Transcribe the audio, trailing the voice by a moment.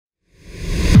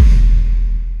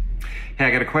Hey, I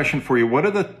got a question for you. What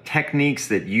are the techniques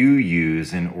that you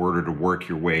use in order to work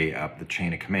your way up the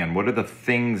chain of command? What are the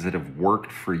things that have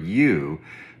worked for you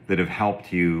that have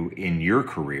helped you in your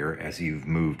career as you've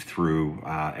moved through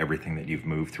everything that you've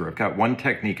moved through? I've got one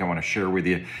technique I want to share with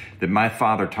you that my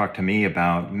father talked to me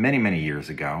about many, many years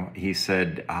ago. He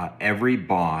said, every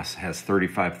boss has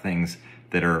 35 things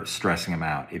that are stressing them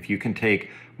out. If you can take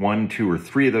 1, 2, or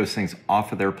 3 of those things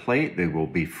off of their plate, they will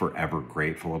be forever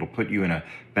grateful. It'll put you in a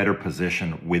better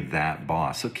position with that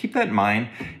boss. So keep that in mind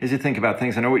as you think about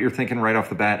things. I know what you're thinking right off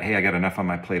the bat. Hey, I got enough on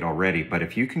my plate already. But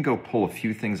if you can go pull a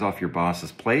few things off your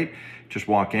boss's plate, just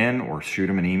walk in or shoot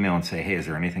them an email and say, hey, is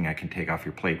there anything I can take off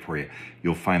your plate for you?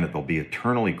 You'll find that they'll be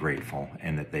eternally grateful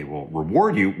and that they will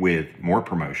reward you with more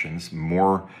promotions,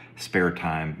 more spare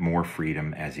time, more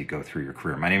freedom as you go through your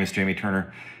career. My name is Jamie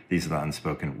Turner. These are the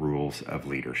unspoken rules of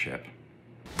leadership.